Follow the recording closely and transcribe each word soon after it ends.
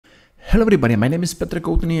Hello everybody, my name is Petr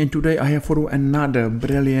Koutný and today I have for you another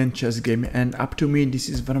brilliant chess game, and up to me this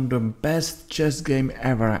is one of the best chess game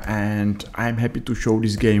ever, and I'm happy to show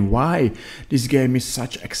this game. Why this game is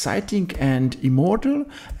such exciting and immortal?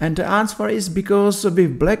 And the answer is because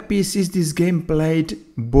with black pieces this game played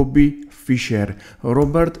Bobby Fischer,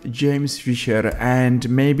 Robert James Fischer, and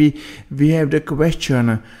maybe we have the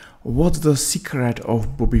question, what's the secret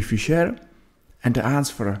of Bobby Fischer? And the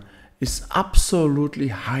answer is absolutely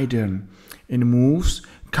hidden in moves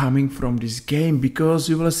coming from this game, because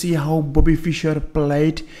you will see how Bobby Fischer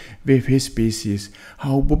played with his pieces,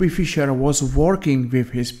 how Bobby Fischer was working with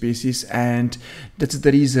his pieces, and that's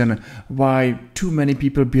the reason why too many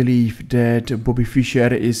people believe that Bobby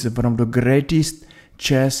Fischer is one of the greatest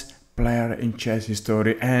chess player in chess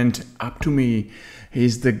history, and up to me,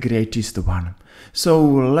 he's the greatest one. So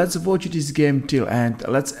let's watch this game till end,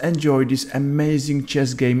 let's enjoy this amazing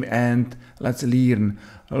chess game, and let's learn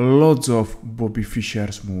lots of Bobby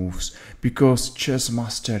Fischer's moves, because chess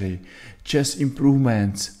mastery, chess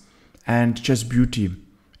improvements and chess beauty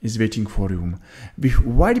is waiting for you. With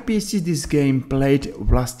white pieces this game played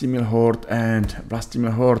Vladimir Hort, and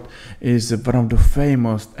Vladimir Hort is one of the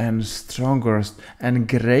famous and strongest and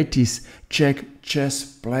greatest Czech chess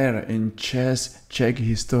player in Czech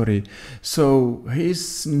history. So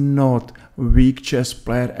he's not weak chess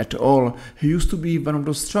player at all. He used to be one of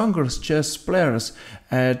the strongest chess players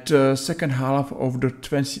at second half of the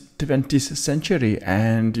 20th century,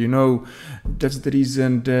 and you know that's the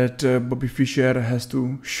reason that Bobby Fischer has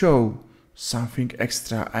to show something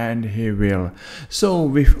extra, and he will. So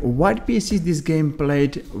with white pieces this game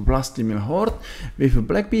played Vladimir Hort, with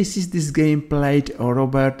black pieces this game played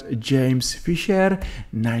Robert James Fischer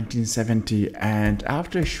 1970, and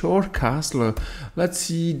after a short castle let's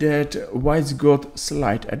see that white's got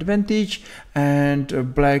slight advantage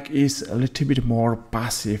and black is a little bit more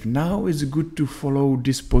passive. Now it's good to follow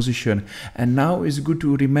this position, and now it's good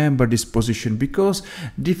to remember this position, because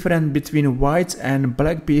difference between whites and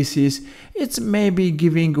black pieces, it's maybe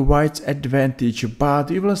giving whites advantage, but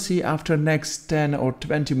you will see after next 10 or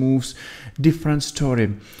 20 moves different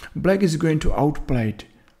story. Black is going to outplay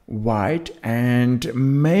white, and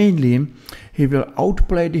mainly he will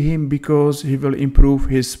outplay him because he will improve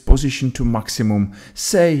his position to maximum.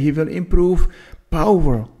 Say he will improve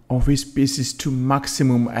power of his pieces to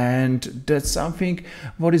maximum, and that's something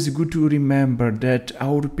what is good to remember, that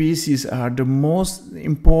our pieces are the most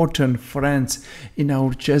important friends in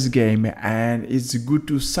our chess game, and it's good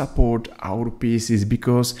to support our pieces,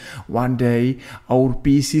 because one day our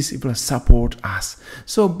pieces will support us.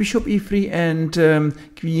 So bishop e3 and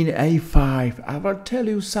queen a5. I will tell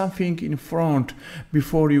you something in front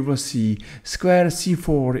before you will see. Square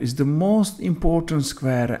c4 is the most important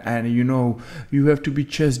square, and you know you have to be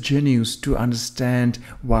chess genius to understand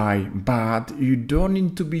why, but you don't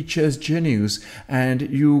need to be chess genius, and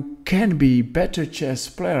you can be better chess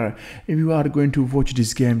player if you are going to watch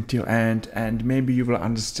this game till end, and maybe you will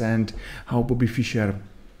understand how Bobby Fischer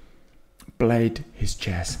played his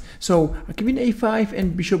chess. So queen a5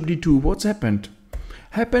 and bishop d2. What's happened?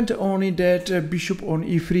 Happened only that bishop on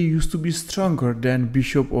e3 used to be stronger than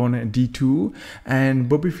bishop on d2, and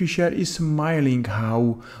Bobby Fischer is smiling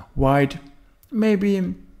how white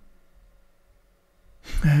maybe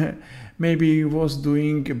was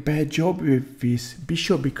doing a bad job with this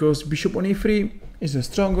bishop, because bishop on e3 is a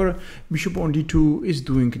stronger, bishop on d2 is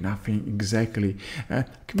doing nothing exactly.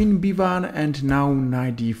 Queen b1 and now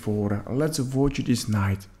knight d4. Let's watch this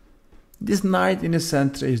knight. This knight in the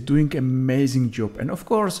center is doing amazing job, and of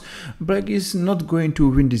course black is not going to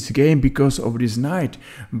win this game because of this knight,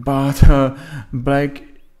 but black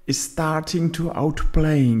is starting to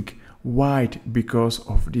outplaying white because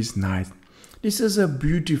of this knight. This is a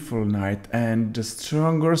beautiful knight and the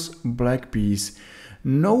strongest black piece.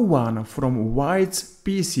 No one from white's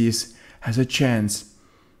pieces has a chance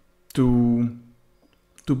to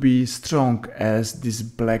be strong as this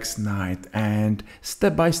black's knight, and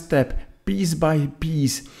step by step, piece by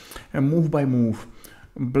piece, and move by move,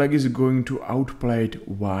 black is going to outplay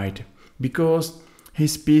white, because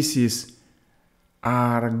his pieces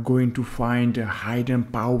are going to find a hidden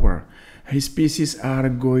power. His pieces are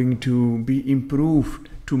going to be improved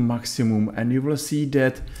to maximum, and you will see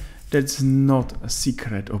that that's not a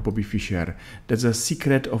secret of Bobby Fischer. That's a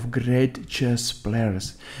secret of great chess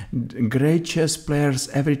players. Great chess players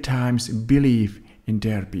every time believe in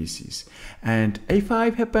their pieces. And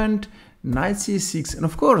a5 happened, knight c6, and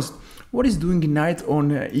of course what is doing knight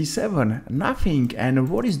on e7? Nothing. And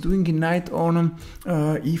what is doing knight on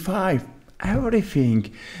e5?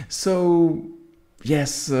 Everything. So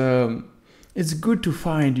yes, It's good to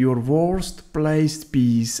find your worst placed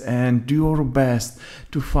piece and do your best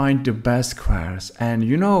to find the best squares. And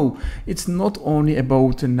you know, it's not only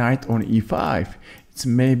about knight on e5, it's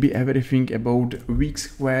maybe everything about weak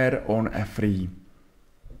square on f3.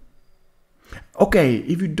 Okay,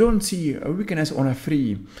 if you don't see a weakness on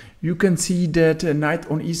f3, you can see that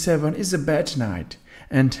knight on e7 is a bad knight,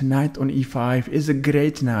 and knight on e5 is a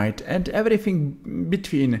great knight, and everything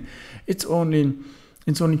between. It's only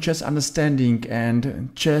chess understanding and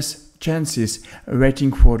chess chances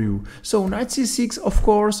waiting for you. So knight c6, of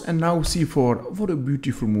course, and now c4. What a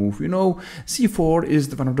beautiful move. You know, c4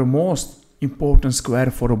 is one of the most important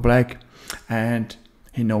square for a black, and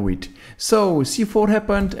he know it. So c4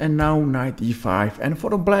 happened, and now knight e5. And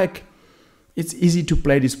for a black, it's easy to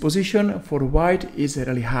play this position. For white, it's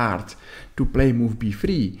really hard to play move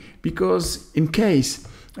b3, because in case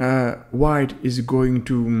white is going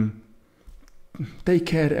to take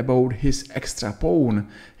care about his extra pawn,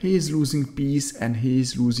 he is losing piece and he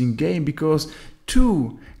is losing game, because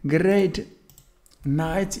two great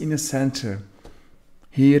knights in the center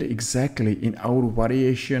here exactly in our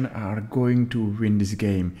variation are going to win this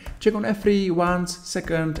game. Check on f3 once,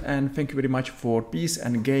 second, and thank you very much for piece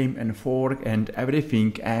and game and fork and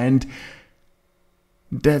everything. And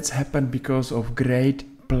that's happened because of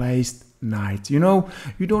great placed knights. You know,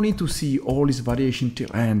 you don't need to see all this variation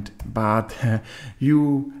till end, but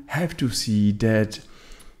you have to see that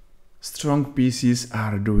strong pieces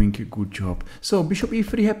are doing a good job. So bishop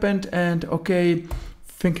e3 happened, and okay,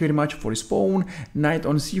 thank you very much for his pawn. Knight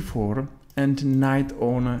on c4 and knight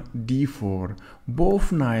on d4.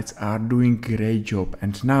 Both knights are doing great job.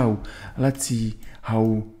 And now let's see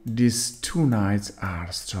how these two knights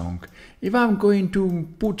are strong. If I'm going to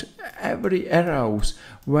put every arrows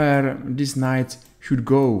where these knights should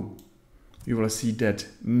go, you will see that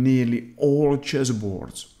nearly all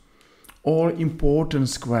chessboards, all important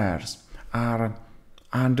squares are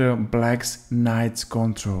under black's knight's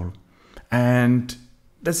control. And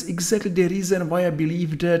that's exactly the reason why I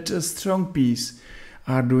believe that a strong piece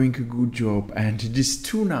are doing a good job, and these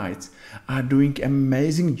two knights are doing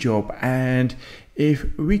amazing job. And if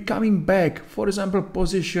we coming back, for example,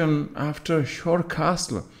 position after short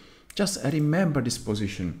castle, just remember this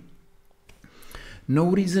position. No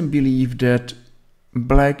reason believe that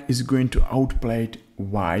black is going to outplay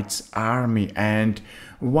white's army, and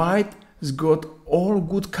white has got all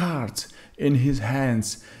good cards in his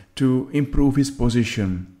hands to improve his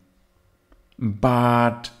position.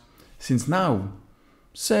 But since now,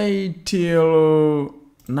 say till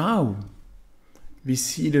now, we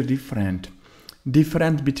see the difference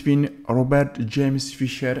between Robert James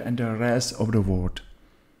Fischer and the rest of the world.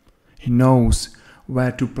 He knows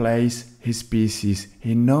where to place his pieces.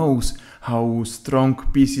 He knows how strong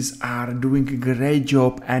pieces are doing a great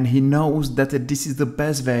job, and he knows that this is the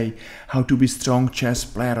best way how to be strong chess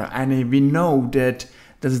player. And we know that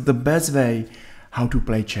that's the best way how to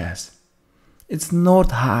play chess. It's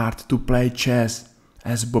not hard to play chess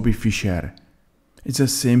as Bobby Fischer. It's a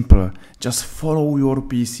simple. Just follow your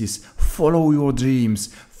pieces, follow your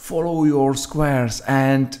dreams, follow your squares,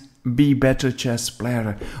 and be better chess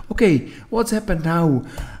player. Okay, what's happened now?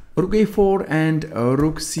 Rook a4 and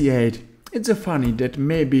rook c8. It's a funny that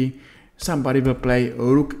maybe somebody will play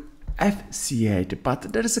rook fc8,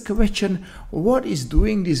 but there is a question: what is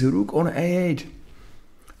doing this rook on a8?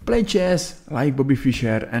 Play chess like Bobby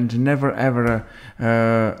Fischer and never ever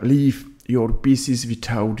leave your pieces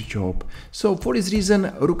without job. So for this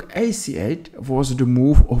reason, rook ac8 was the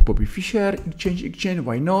move of Bobby Fischer. Exchange,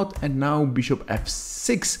 why not? And now bishop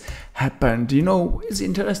f6 happened. You know, it's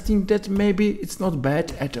interesting that maybe it's not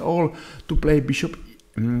bad at all to play bishop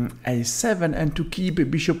a7 and to keep a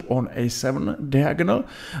bishop on a7 diagonal,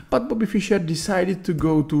 but Bobby Fischer decided to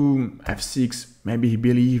go to f6. Maybe he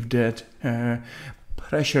believed that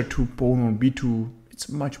pressure to pawn on b2, it's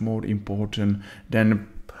much more important than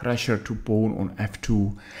pressure to pawn on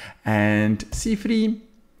f2. And c3,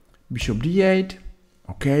 bishop d8,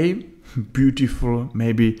 okay, beautiful,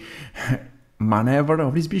 maybe maneuver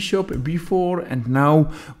of this bishop, b4, and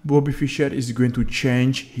now Bobby Fischer is going to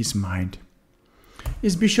change his mind.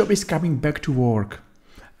 His bishop is coming back to work,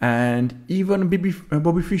 and even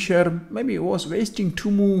Bobby Fischer maybe was wasting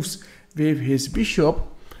two moves with his bishop.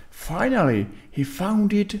 Finally, he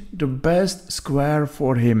found it the best square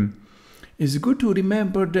for him. It's good to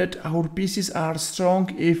remember that our pieces are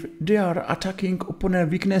strong if they are attacking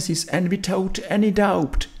opponent weaknesses, and without any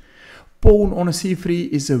doubt, pawn on c3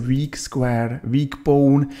 is a weak square, weak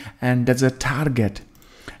pawn, and that's a target.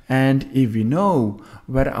 And if we know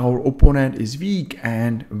where our opponent is weak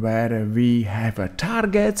and where we have a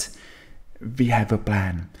target, we have a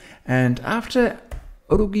plan. And after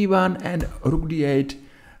rook e1 and rook d8,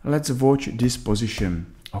 let's watch this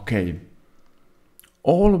position. Okay,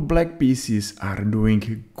 all black pieces are doing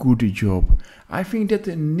a good job. I think that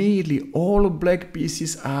nearly all black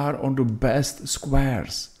pieces are on the best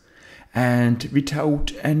squares. And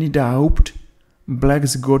without any doubt,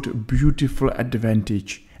 black's got beautiful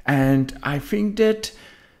advantage. And I think that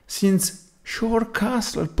since short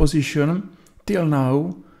castle position till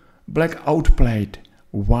now, black outplayed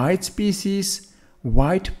white's pieces,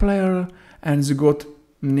 white player, and got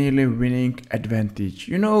nearly winning advantage.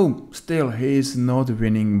 You know, still he is not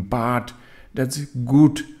winning, but that's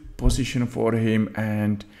good position for him,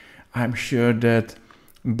 and I'm sure that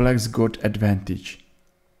black's got advantage.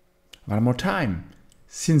 One more time,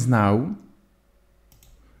 since now,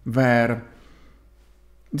 where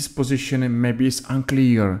this position maybe is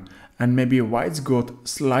unclear and maybe white's got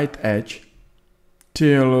slight edge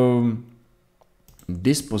till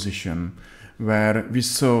this position where we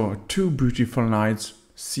saw two beautiful knights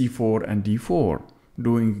c4 and d4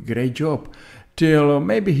 doing a great job, till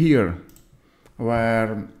maybe here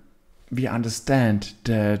where we understand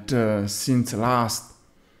that since last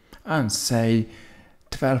and say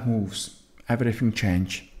 12 moves everything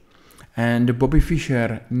changed, and Bobby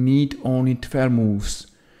Fischer need only 12 moves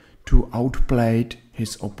to outplay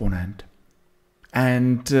his opponent.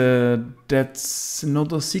 And that's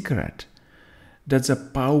not a secret. That's a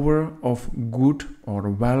power of good or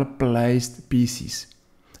well-placed pieces.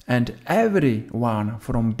 And everyone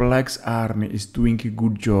from black's army is doing a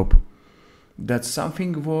good job. That's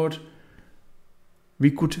something what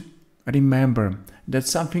we could remember.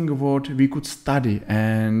 That's something what we could study,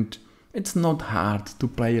 and it's not hard to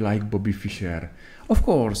play like Bobby Fischer. Of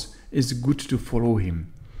course, it's good to follow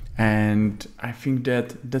him. And I think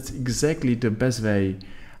that that's exactly the best way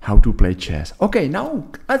how to play chess. Okay, now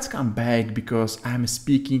let's come back, because I'm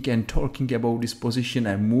speaking and talking about this position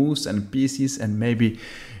and moves and pieces, and maybe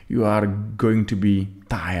you are going to be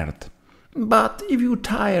tired. But if you're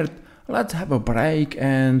tired, let's have a break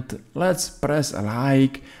and let's press a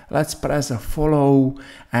like, let's press a follow,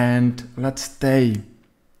 and let's stay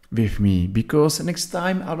with me, because next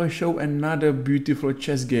time I will show another beautiful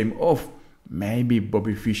chess game of maybe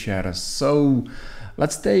Bobby Fischer. So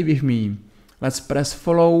let's stay with me. Let's press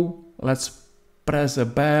follow, let's press a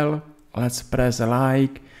bell, let's press a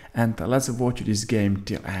like, and let's watch this game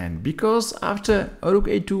till end. Because after rook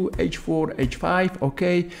a2, h4, h5,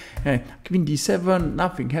 okay, queen d7,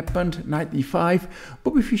 nothing happened, knight e5,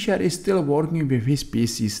 Bobby Fischer is still working with his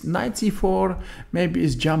pieces. Knight c4, maybe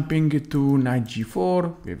is jumping to knight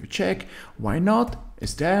g4 with a check, why not?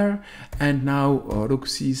 Is there, and now rook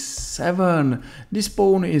c7. This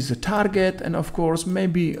pawn is a target, and of course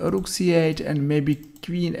maybe rook c8 and maybe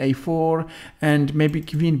queen a4 and maybe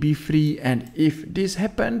queen b3, and if this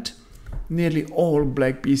happened, nearly all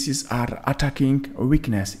black pieces are attacking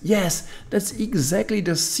weakness. Yes, that's exactly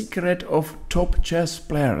the secret of top chess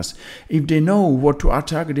players. If they know what to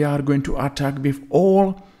attack, they are going to attack with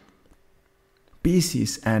all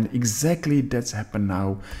pieces, and exactly that's happened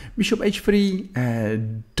now. Bishop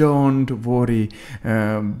h3, don't worry,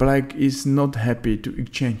 black is not happy to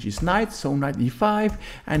exchange his knight, so knight e5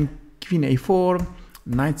 and queen a4,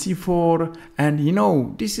 knight c4, and you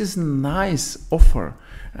know, this is nice offer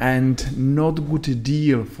and not good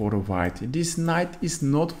deal for white. This knight is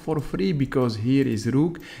not for free, because here is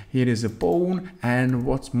rook, here is a pawn, and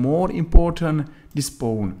what's more important, this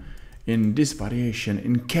pawn in this variation,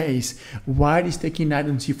 in case white is taking knight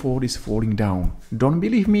on c4, is falling down. Don't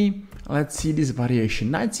believe me? Let's see this variation.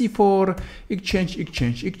 Knight c4, exchange,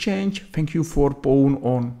 exchange, exchange. Thank you for pawn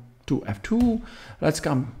on to f2. Let's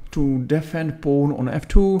come to defend pawn on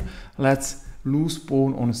f2. Let's lose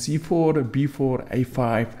pawn on c4, b4,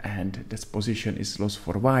 a5, and this position is lost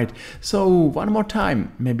for white. So one more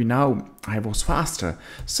time, maybe now I was faster.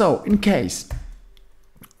 So in case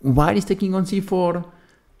white is taking on c4,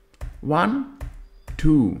 1,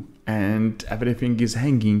 2, and everything is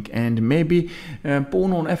hanging, and maybe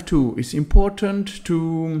pawn on f2 is important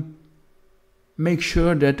to make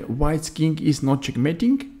sure that white's king is not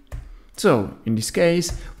checkmating. So in this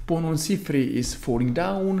case, pawn on c3 is falling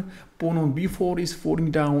down, pawn on b4 is falling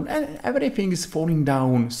down, and everything is falling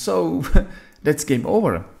down. So that's game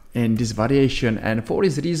over in this variation, and for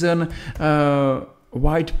this reason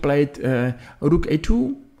white played rook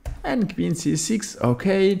a2 and queen c6.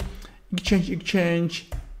 Okay, exchange, exchange,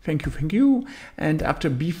 thank you, and after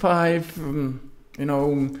b5, you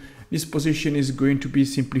know, this position is going to be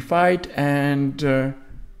simplified, and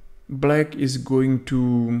black is going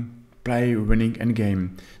to play winning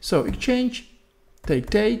endgame. So exchange,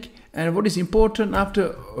 take, And what is important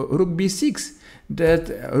after rook b6, that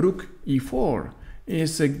rook e4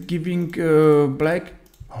 is giving black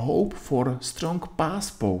hope for strong pass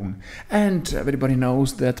pawn. And everybody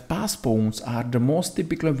knows that pass pawns are the most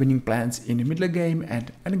typical winning plans in the middle game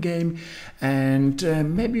and endgame. And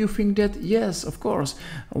maybe you think that, yes, of course,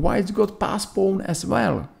 white's got pass pawn as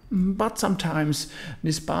well. But sometimes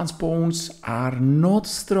these pass pawns are not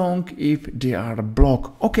strong if they are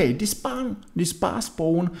blocked. Okay, this pass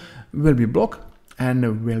pawn will be blocked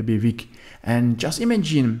and will be weak. And just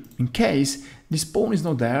imagine, in case this pawn is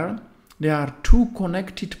not there, there are two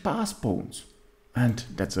connected pass pawns. And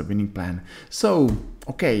that's a winning plan. So,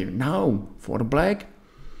 okay, now for black,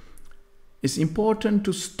 it's important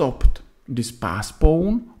to stop this pass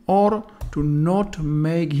pawn or to not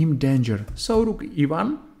make him danger. So rook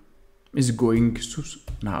e1 is going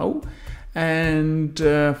now, and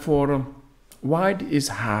for white is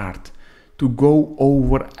hard to go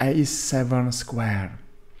over a7 square.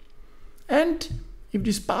 And if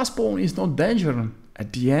this pass pawn is not danger,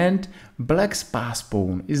 at the end black's pass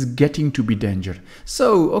pawn is getting to be danger.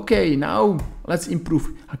 So okay, now let's improve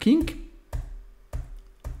a king.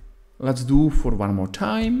 Let's do for one more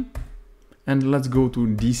time, and let's go to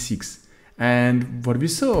d6. And what we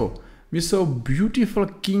saw beautiful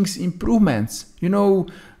king's improvements. You know,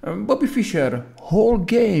 Bobby Fischer whole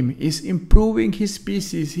game is improving his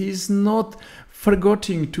pieces. He is not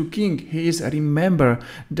forgetting to king. He is remember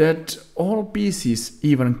that all pieces,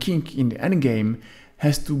 even king in the endgame,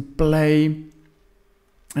 has to play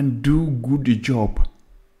and do good job.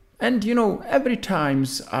 And you know, every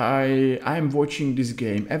times I'm watching this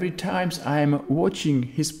game, every times I'm watching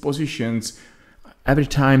his positions, every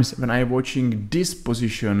times when I'm watching this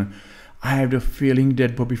position, I have the feeling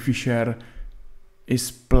that Bobby Fischer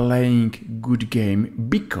is playing good game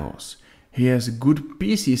because he has good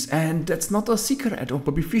pieces, and that's not a secret of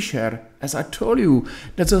Bobby Fischer. As I told you,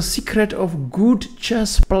 that's a secret of good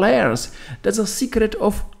chess players. That's a secret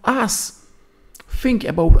of us. Think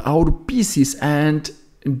about our pieces and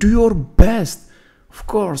do your best. Of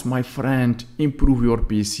course, my friend, improve your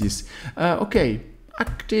pieces. Okay,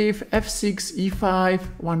 active f6, e5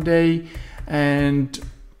 one day, and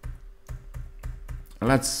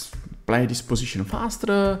let's play this position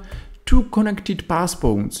faster. Two connected pass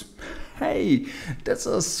pawns. Hey, that's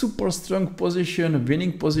a super strong position,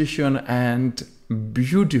 winning position, and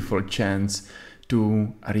beautiful chance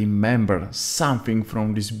to remember something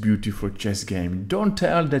from this beautiful chess game. Don't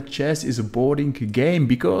tell that chess is a boring game,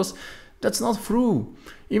 because that's not true.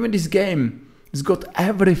 Even this game has got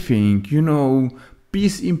everything, you know,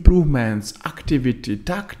 piece improvements, activity,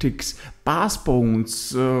 tactics, pass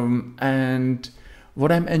pawns, and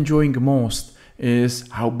what I'm enjoying most is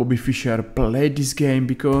how Bobby Fischer played this game,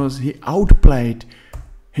 because he outplayed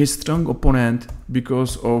his strong opponent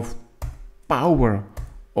because of power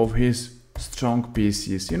of his strong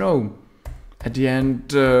pieces. You know, at the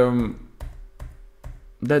end,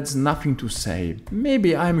 that's nothing to say.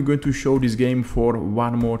 Maybe I'm going to show this game for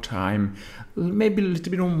one more time, maybe a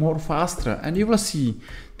little bit more faster, and you will see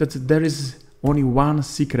that there is only one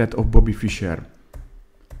secret of Bobby Fischer.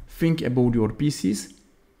 Think about your pieces,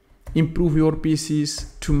 improve your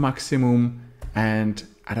pieces to maximum, and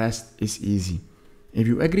rest is easy. If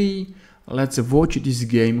you agree, let's watch this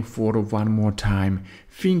game for one more time.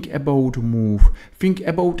 Think about move, think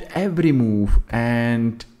about every move,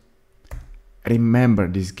 and remember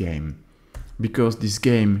this game, because this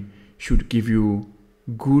game should give you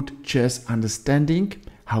good chess understanding,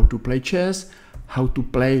 how to play chess, how to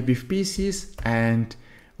play with pieces, and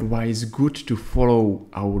why it's good to follow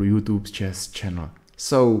our YouTube chess channel.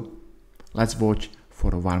 So let's watch for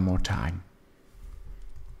one more time.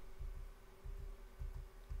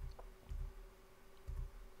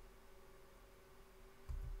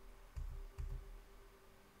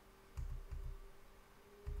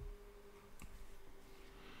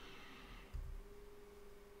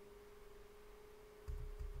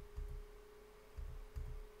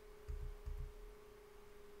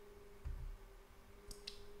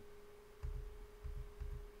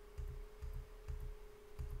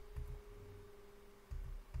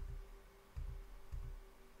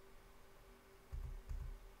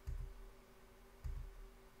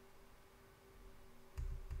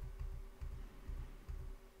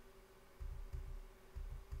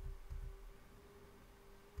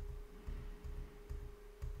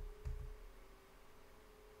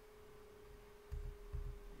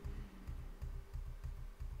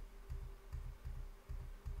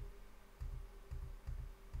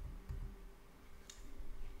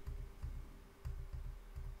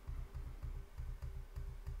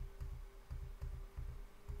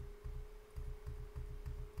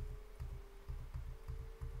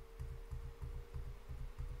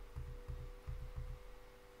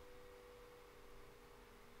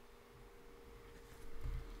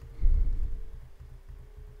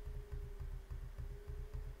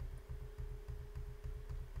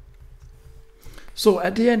 So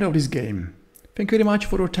at the end of this game, thank you very much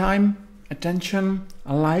for your time, attention,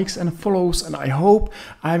 likes and follows, and I hope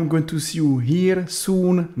I'm going to see you here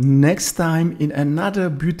soon next time in another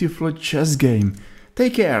beautiful chess game.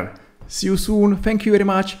 Take care. See you soon. Thank you very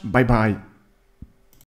much. Bye bye.